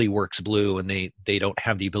really works blue, and they don't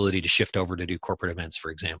have the ability to shift over to do corporate events,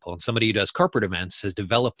 for example. And somebody who does corporate events has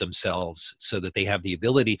developed themselves so that they have the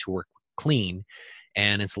ability to work clean,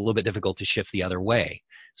 and it's a little bit difficult to shift the other way.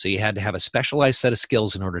 So you had to have a specialized set of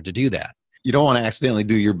skills in order to do that. You don't want to accidentally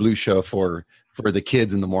do your blue show for the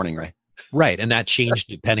kids in the morning, right? Right. And that changed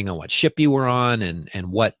depending on what ship you were on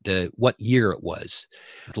and what year it was.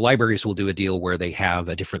 The libraries will do a deal where they have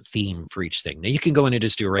a different theme for each thing. Now you can go in and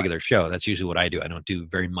just do a regular show. That's usually what I do. I don't do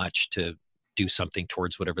very much to do something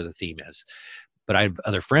towards whatever the theme is. But I have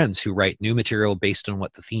other friends who write new material based on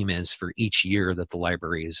what the theme is for each year that the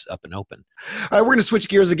library is up and open. All right, we're going to switch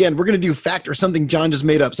gears again. We're going to do fact or something John just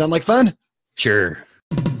made up. Sound like fun? Sure.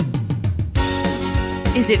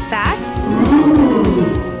 Is it fact?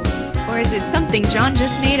 Or is it something John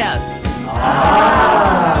just made up?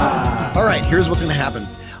 All right, here's what's going to happen.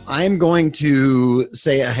 I'm going to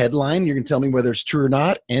say a headline. You're going to tell me whether it's true or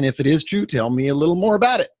not. And if it is true, tell me a little more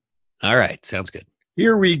about it. All right, sounds good.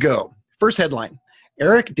 Here we go. First headline.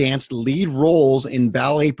 Eric danced lead roles in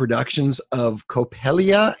ballet productions of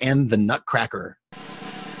Coppelia and the Nutcracker.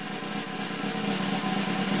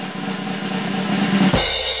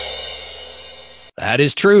 That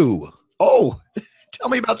is true. Oh, tell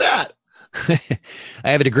me about that. I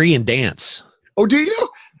have a degree in dance. Oh, do you?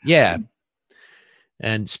 Yeah.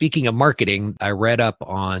 And speaking of marketing, I read up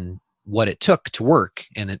on what it took to work,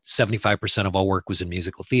 and 75% of all work was in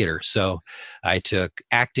musical theater. So I took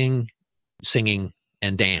acting, singing,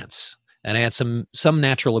 and dance. And I had some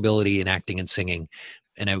natural ability in acting and singing,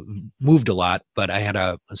 and I moved a lot, but I had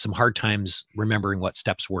some hard times remembering what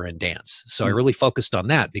steps were in dance. So I really focused on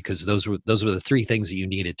that because those were the three things that you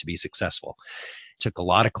needed to be successful. Took a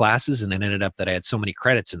lot of classes, and it ended up that I had so many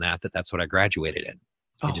credits in that's what I graduated in.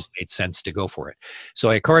 It just made sense to go for it.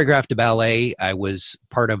 So I choreographed a ballet. I was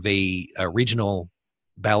part of a regional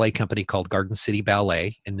ballet company called Garden City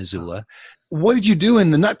Ballet in Missoula. What did you do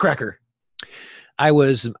in the Nutcracker? I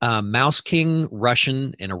was Mouse King,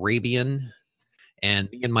 Russian, and Arabian. And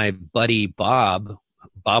me and my buddy Bob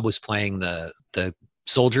was playing the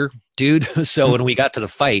soldier dude. So when we got to the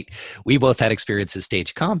fight, we both had experience in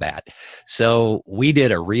stage combat. So we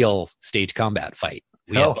did a real stage combat fight.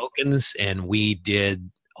 We had bokens, and we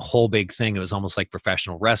did a whole big thing. It was almost like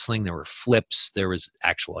professional wrestling. There were flips. There was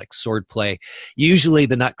actual like sword play. Usually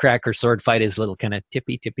the Nutcracker sword fight is a little kind of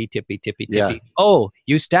tippy. Yeah. Oh,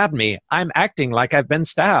 you stabbed me. I'm acting like I've been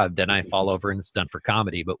stabbed. And I fall over, and it's done for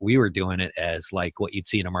comedy. But we were doing it as like what you'd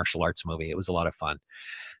see in a martial arts movie. It was a lot of fun.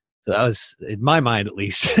 So that was, in my mind at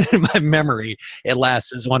least, in my memory, it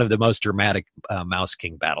lasts as one of the most dramatic Mouse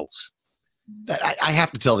King battles. I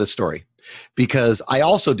have to tell this story because I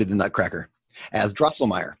also did the Nutcracker as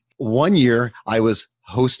Drosselmeyer. One year I was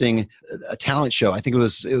hosting a talent show. I think it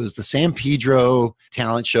was the San Pedro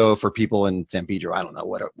talent show for people in San Pedro. I don't know,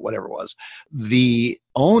 whatever it was. The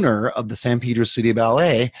owner of the San Pedro City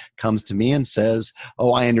Ballet comes to me and says,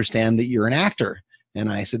 "Oh, I understand that you're an actor."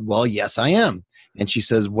 And I said, "Well, yes, I am." And she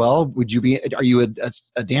says, "Well, are you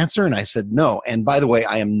a dancer?" And I said, "No. And by the way,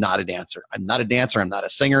 I am not a dancer. I'm not a dancer. I'm not a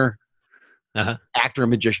singer, actor,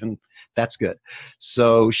 magician. That's good."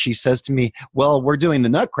 So she says to me, "Well, we're doing the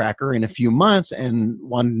Nutcracker in a few months and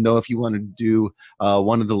wanted to know if you wanted to do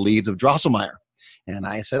one of the leads of Drosselmeyer." And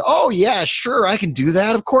I said, "Oh, yeah, sure. I can do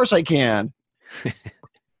that. Of course I can."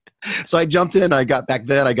 So I jumped in. I got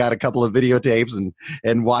a couple of videotapes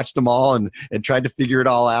and watched them all and tried to figure it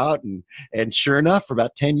all out. And sure enough, for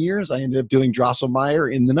about 10 years, I ended up doing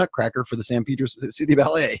Drosselmeyer in the Nutcracker for the San Pedro City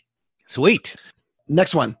Ballet. Sweet.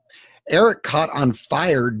 Next one. Eric caught on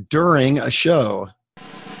fire during a show.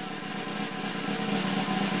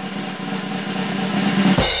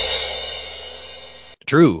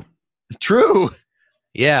 True.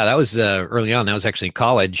 Yeah, that was early on. That was actually in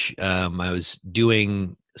college. I was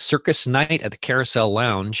doing circus night at the Carousel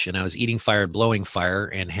Lounge, and I was eating fire, blowing fire,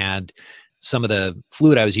 and had some of the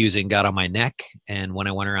fluid I was using got on my neck. And when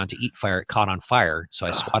I went around to eat fire, it caught on fire. So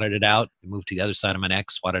I swatted it out, moved to the other side of my neck,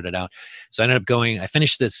 swatted it out. So I ended up I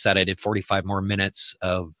finished this set. I did 45 more minutes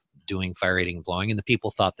of doing fire eating and blowing. And the people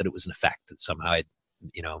thought that it was an effect, that somehow I'd,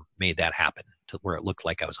 made that happen to where it looked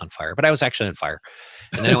like I was on fire, but I was actually on fire.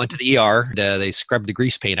 And then I went to the ER. They scrubbed the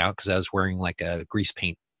grease paint out because I was wearing like a grease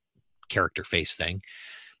paint character face thing.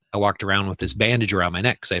 I walked around with this bandage around my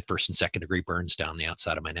neck because I had 1st and 2nd degree burns down the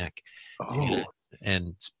outside of my neck. Oh.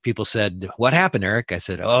 And people said, "What happened, Eric?" I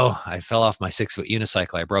said, "Oh, I fell off my 6-foot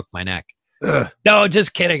unicycle. I broke my neck." No,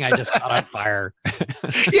 just kidding. I just got on fire.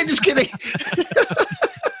 Yeah, just kidding.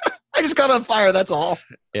 I just got on fire. That's all.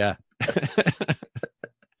 Yeah.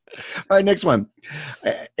 All right, next one.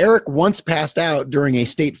 Eric once passed out during a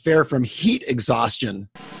state fair from heat exhaustion.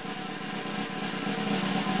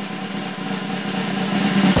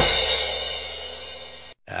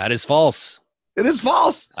 That is false. It is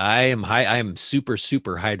false. I am super,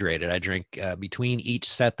 super hydrated. I drink between each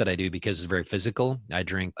set that I do, because it's very physical. I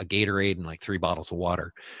drink a Gatorade and like 3 bottles of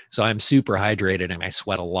water. So I'm super hydrated and I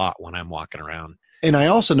sweat a lot when I'm walking around. And I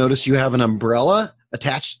also noticed you have an umbrella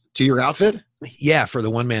attached to your outfit. Yeah, for the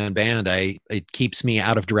one-man band, it keeps me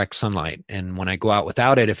out of direct sunlight. And when I go out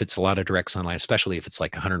without it, if it's a lot of direct sunlight, especially if it's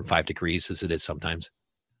like 105 degrees as it is sometimes,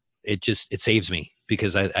 it saves me,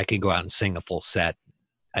 because I can go out and sing a full set.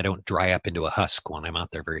 I don't dry up into a husk when I'm out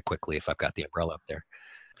there very quickly if I've got the umbrella up there.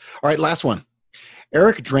 All right, last one.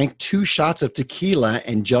 Eric drank 2 shots of tequila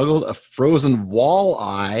and juggled a frozen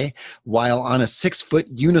walleye while on a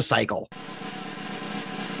 6-foot unicycle.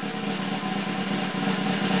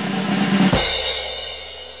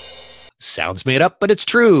 Sounds made up, but it's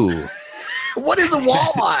true. What is a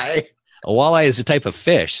walleye? A walleye is a type of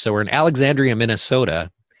fish. So we're in Alexandria, Minnesota,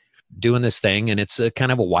 doing this thing, and it's a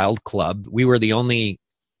kind of a wild club. We were the only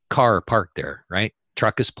car parked there, right?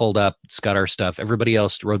 Truck is pulled up, it's got our stuff. Everybody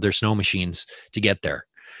else rode their snow machines to get there.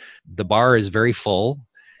 The bar is very full.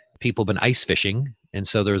 People have been ice fishing, and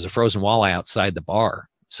so there was a frozen walleye outside the bar.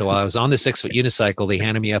 So while I was on the 6-foot unicycle, they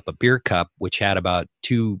handed me up a beer cup, which had about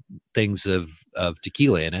 2 things of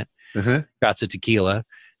tequila in it, shots of tequila,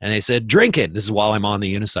 and they said, "Drink it." This is while I'm on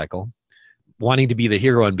the unicycle. Wanting to be the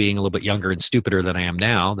hero and being a little bit younger and stupider than I am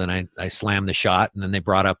now, then I slammed the shot, and then they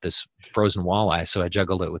brought up this frozen walleye, so I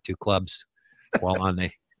juggled it with 2 clubs while on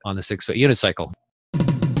the 6-foot unicycle.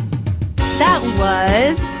 That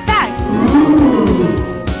was fact.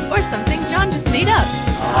 Or something John just made up.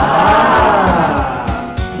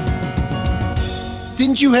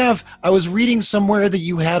 Didn't you have, I was reading somewhere that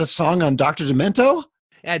you had a song on Dr. Demento?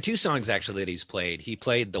 I had 2 songs, actually, that he's played. He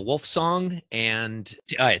played the Wolf Song, and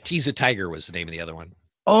Tease a Tiger was the name of the other one.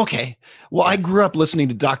 Okay. Well, I grew up listening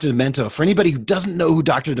to Dr. Demento. For anybody who doesn't know who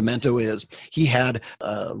Dr. Demento is, he had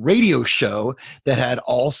a radio show that had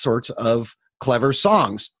all sorts of clever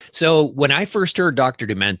songs. So when I first heard Dr.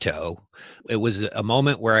 Demento, it was a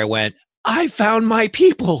moment where I went, I found my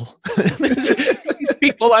people. These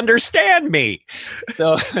people understand me.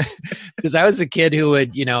 So, because I was a kid who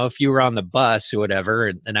would, if you were on the bus or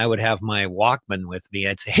whatever, and I would have my Walkman with me,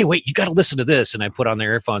 I'd say, "Hey, wait, you got to listen to this." And I put on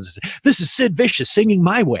their earphones and say, "This is Sid Vicious singing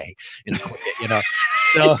My Way."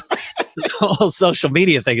 So the whole social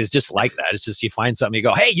media thing is just like that. It's just you find something, you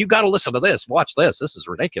go, hey, you got to listen to this. Watch this. This is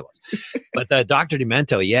ridiculous. But the Dr.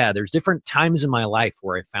 Demento, yeah, there's different times in my life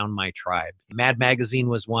where I found my tribe. Mad Magazine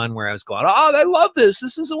was one where I was going, oh, I love this.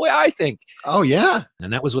 This is the way I think. Oh, yeah.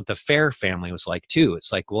 And that was what the Fair family was like, too.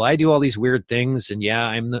 It's like, well, I do all these weird things. And yeah,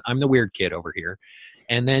 I'm the weird kid over here.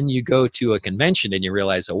 And then you go to a convention and you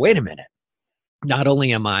realize, oh, wait a minute. Not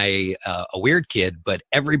only am I a weird kid, but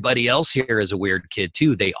everybody else here is a weird kid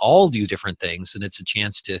too. They all do different things. And it's a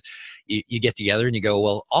chance to, you get together and you go,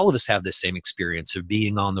 well, all of us have the same experience of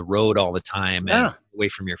being on the road all the time and away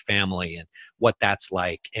from your family and what that's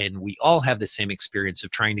like. And we all have the same experience of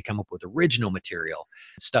trying to come up with original material,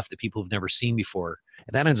 stuff that people have never seen before.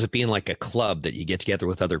 And that ends up being like a club that you get together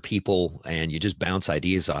with other people and you just bounce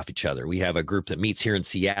ideas off each other. We have a group that meets here in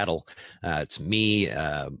Seattle. It's me,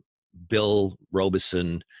 Bill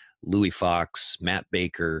Robeson, Louis Fox, Matt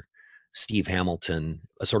Baker, Steve Hamilton,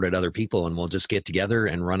 assorted other people, and we'll just get together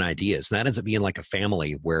and run ideas. And that ends up being like a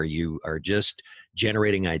family where you are just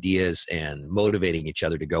generating ideas and motivating each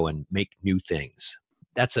other to go and make new things.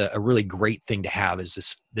 That's a really great thing to have,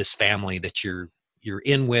 is this family that you're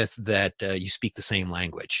in with, that you speak the same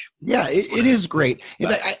language. Yeah, it is great.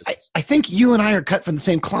 I think you and I are cut from the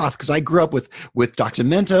same cloth, because I grew up with Dr.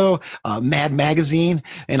 Demento, Mad Magazine,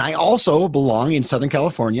 and I also belong in Southern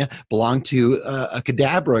California, belong to a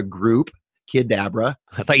Cadabra group. Kidabra.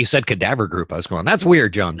 I thought you said Cadaver Group. I was going, that's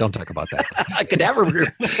weird, John. Don't talk about that. Cadaver Group.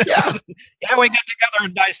 Yeah. Yeah, we get together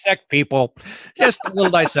and dissect people. Just a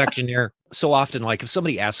little dissection here. So often, like if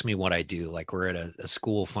somebody asks me what I do, like we're at a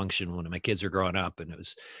school function when my kids are growing up, and it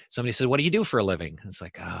was somebody said, what do you do for a living? It's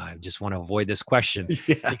like, I just want to avoid this question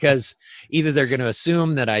because either they're going to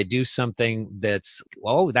assume that I do something that's,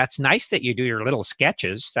 oh, that's nice that you do your little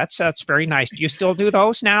sketches. That's very nice. Do you still do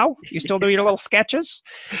those now? You still do your little sketches?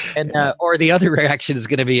 And or the other reaction is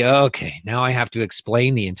going to be, okay, now I have to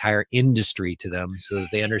explain the entire industry to them so that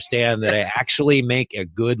they understand that I actually make a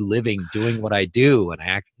good living doing what I do, and I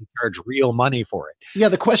actually charge real money for it. Yeah,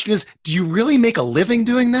 the question is, do you really make a living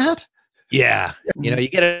doing that? Yeah. You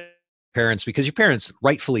get parents, because your parents,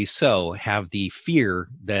 rightfully so, have the fear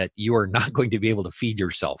that you are not going to be able to feed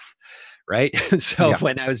yourself. Right. So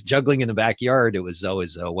when I was juggling in the backyard, it was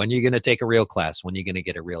always, when are you going to take a real class? When are you going to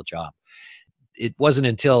get a real job? It wasn't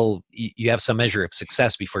until you have some measure of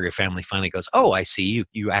success before your family finally goes, oh, I see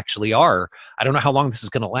you actually are. I don't know how long this is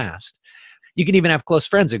going to last. You can even have close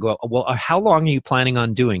friends that go, well, how long are you planning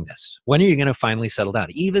on doing this? When are you going to finally settle down?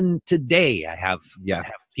 Even today, I have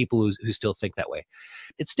people who still think that way.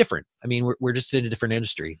 It's different. I mean, we're just in a different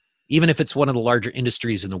industry. Even if it's one of the larger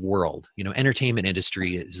industries in the world, entertainment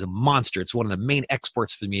industry is a monster. It's one of the main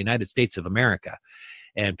exports from the United States of America.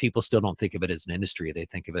 And people still don't think of it as an industry. They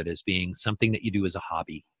think of it as being something that you do as a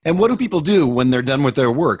hobby. And what do people do when they're done with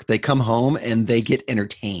their work? They come home and they get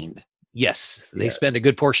entertained. Yes, they spend a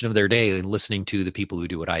good portion of their day listening to the people who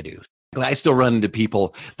do what I do. I still run into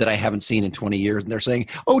people that I haven't seen in 20 years, and they're saying,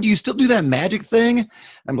 oh, do you still do that magic thing?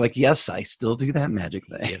 I'm like, yes, I still do that magic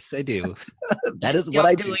thing. Yes, I do. That is what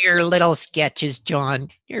I do. Your little sketches, John.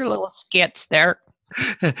 Your little skits there.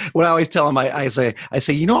 When I always tell them, I say,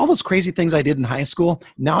 all those crazy things I did in high school,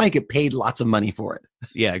 now I get paid lots of money for it.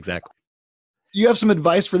 Yeah, exactly. You have some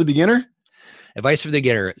advice for the beginner? Advice for the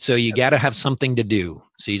beginner. So you got to have something to do.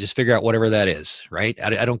 So you just figure out whatever that is, right?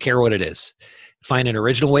 I don't care what it is. Find an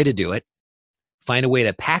original way to do it. Find a way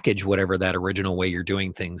to package whatever that original way you're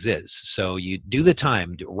doing things is. So you do the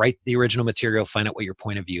time, write the original material, find out what your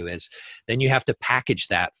point of view is. Then you have to package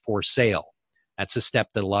that for sale. That's a step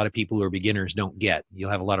that a lot of people who are beginners don't get. You'll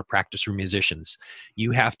have a lot of practice room musicians.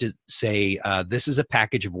 You have to say, this is a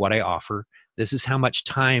package of what I offer. This is how much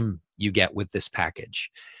time you get with this package.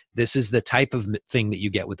 This is the type of thing that you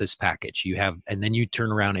get with this package. And then you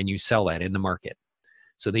turn around and you sell that in the market.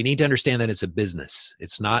 So they need to understand that it's a business.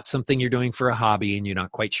 It's not something you're doing for a hobby and you're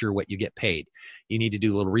not quite sure what you get paid. You need to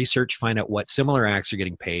do a little research, find out what similar acts are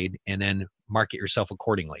getting paid, and then market yourself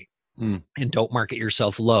accordingly. And don't market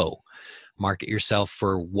yourself low. Market yourself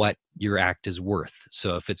for what your act is worth.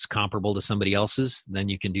 So if it's comparable to somebody else's, then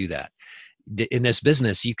you can do that. In this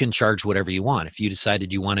business, you can charge whatever you want. If you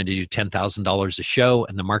decided you wanted to do $10,000 a show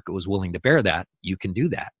and the market was willing to bear that, you can do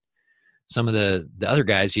that. Some of the other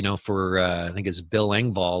guys, for I think it's Bill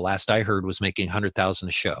Engvall, last I heard, was making $100,000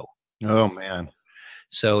 a show. Oh, man.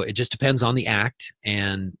 So it just depends on the act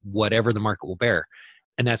and whatever the market will bear.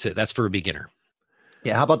 And that's it. That's for a beginner.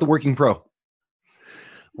 Yeah. How about the working pro?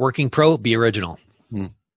 Working pro, be original.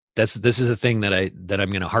 This is a thing that I'm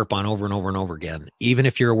going to harp on over and over and over again. Even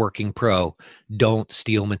if you're a working pro, don't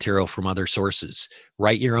steal material from other sources.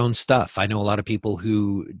 Write your own stuff. I know a lot of people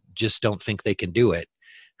who just don't think they can do it.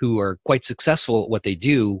 who are quite successful at what they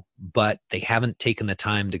do, but they haven't taken the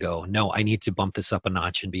time to go, no, I need to bump this up a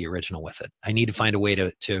notch and be original with it. I need to find a way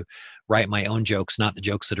to write my own jokes, not the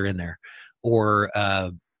jokes that are in there, or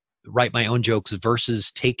write my own jokes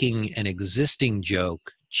versus taking an existing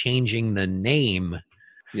joke, changing the name,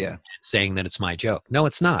 and saying that it's my joke. No,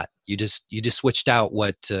 it's not. You just switched out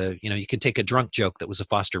what, you can take a drunk joke that was a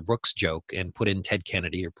Foster Brooks joke and put in Ted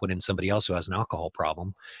Kennedy or put in somebody else who has an alcohol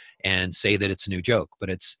problem and say that it's a new joke, but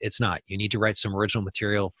it's not. You need to write some original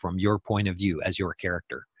material from your point of view as your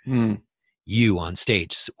character. You on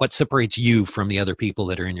stage. What separates you from the other people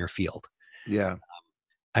that are in your field? Yeah.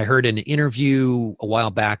 I heard an interview a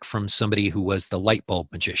while back from somebody who was the light bulb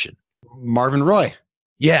magician. Marvin Roy.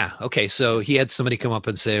 Yeah. Okay. So he had somebody come up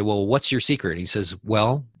and say, well, what's your secret? And he says,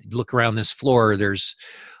 well, look around this floor. There's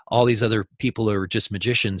all these other people who are just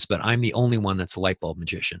magicians, but I'm the only one that's a light bulb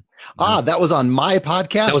magician. That was on my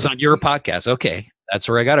podcast? That was on your podcast. Okay. That's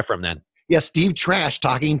where I got it from then. Yeah. Steve Trash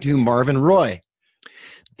talking to Marvin Roy.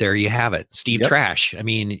 There you have it. Steve Trash. I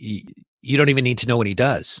mean, you don't even need to know what he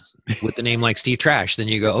does. With the name like Steve Trash, then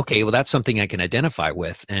you go, okay, well, that's something I can identify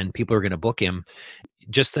with, and people are going to book him.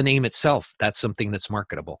 Just the name itself, that's something that's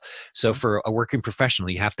marketable. So for a working professional,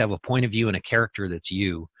 you have to have a point of view and a character that's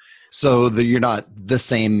you. So that you're not the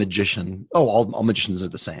same magician. Oh, all magicians are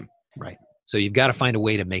the same. Right. So you've got to find a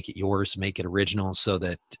way to make it yours, make it original so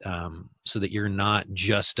that you're not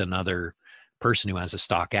just another person who has a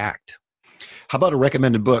stock act. How about a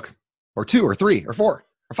recommended book or 2 or 3 or 4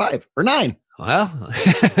 or 5 or 9? Well,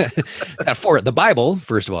 for the Bible,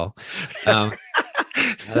 first of all, I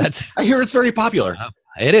hear it's very popular.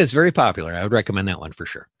 It is very popular. I would recommend that one for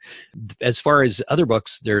sure. As far as other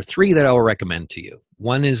books, there are 3 that I will recommend to you.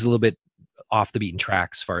 One is a little bit off the beaten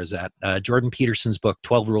track as far as that. Jordan Peterson's book,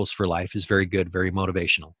 12 Rules for Life, is very good, very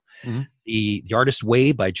motivational. Mm-hmm. The Artist's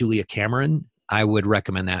Way by Julia Cameron, I would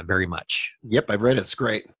recommend that very much. Yep, I've read it. It's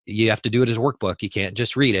great. You have to do it as a workbook. You can't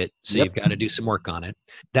just read it. So you've got to do some work on it.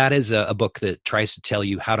 That is a book that tries to tell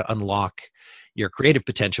you how to unlock your creative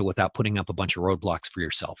potential without putting up a bunch of roadblocks for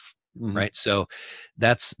yourself. Mm-hmm. Right. So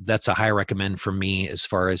that's a high recommend from me as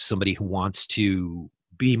far as somebody who wants to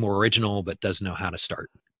be more original but doesn't know how to start.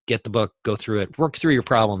 Get the book, go through it, work through your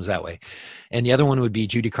problems that way. And the other one would be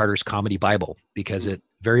Judy Carter's Comedy Bible, because it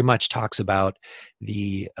very much talks about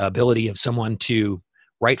the ability of someone to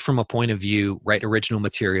write from a point of view, write original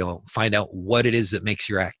material, find out what it is that makes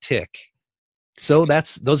your act tick. So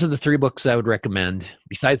those are the 3 books I would recommend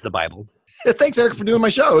besides the Bible. Thanks, Eric, for doing my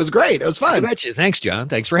show. It was great. It was fun. I bet you. Thanks, John.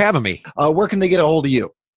 Thanks for having me. Where can they get a hold of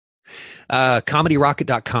you?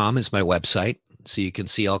 ComedyRocket.com is my website. So you can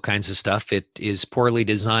see all kinds of stuff. It is poorly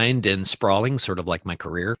designed and sprawling, sort of like my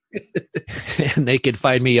career. And they can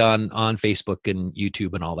find me on Facebook and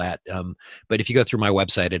YouTube and all that. But if you go through my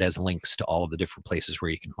website, it has links to all of the different places where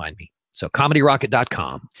you can find me. So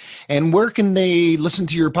ComedyRocket.com. And where can they listen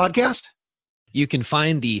to your podcast? You can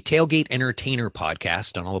find the Tailgate Entertainer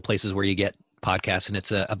podcast on all the places where you get podcasts, and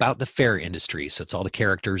it's about the fair industry. So it's all the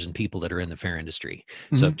characters and people that are in the fair industry.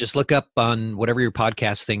 Mm-hmm. So just look up on whatever your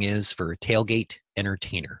podcast thing is for Tailgate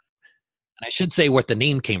Entertainer. And I should say what the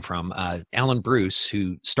name came from. Alan Bruce,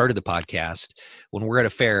 who started the podcast, when we're at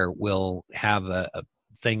a fair, will have a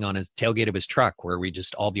thing on his tailgate of his truck where we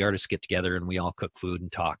just, all the artists get together and we all cook food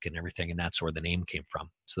and talk and everything. And that's where the name came from.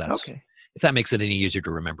 So that's, okay, if that makes it any easier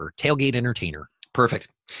to remember, Tailgate Entertainer. Perfect.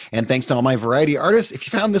 And thanks to all my variety artists. If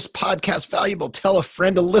you found this podcast valuable, tell a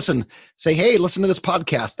friend to listen. Say, hey, listen to this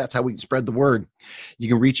podcast. That's how we can spread the word. You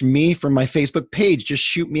can reach me from my Facebook page. Just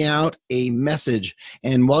shoot me out a message.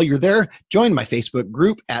 And while you're there, join my Facebook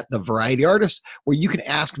group at The Variety Artist, where you can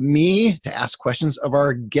ask me to ask questions of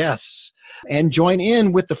our guests and join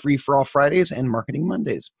in with the Free for All Fridays and Marketing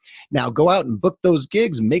Mondays. Now go out and book those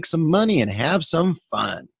gigs, make some money, and have some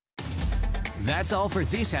fun. That's all for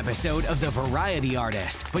this episode of The Variety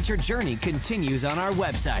Artist, but your journey continues on our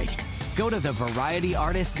website. Go to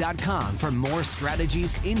thevarietyartist.com for more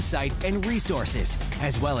strategies, insight, and resources,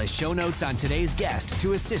 as well as show notes on today's guest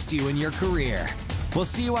to assist you in your career. We'll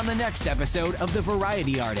see you on the next episode of The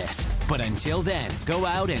Variety Artist. But until then, go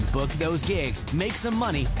out and book those gigs, make some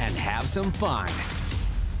money, and have some fun.